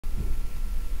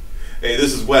Hey,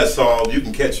 this is Wes Hall. You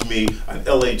can catch me on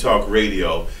LA Talk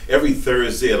Radio every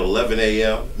Thursday at 11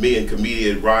 a.m. Me and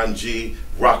comedian Ron G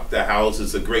rock the house.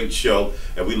 It's a great show,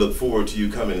 and we look forward to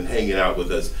you coming and hanging out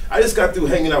with us. I just got through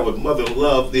hanging out with Mother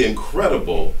Love, the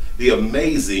incredible, the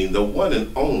amazing, the one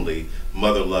and only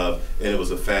Mother Love, and it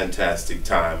was a fantastic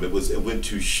time. It went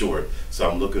too short, so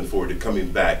I'm looking forward to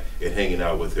coming back and hanging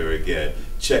out with her again.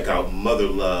 Check out Mother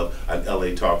Love on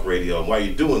LA Talk Radio, and while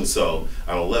you're doing so,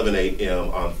 on 11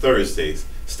 a.m. on Thursdays,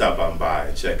 stop on by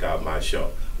and check out my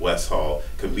show, Wes Hall,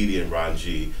 comedian Ron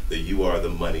G, the You Are the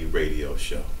Money radio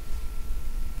show.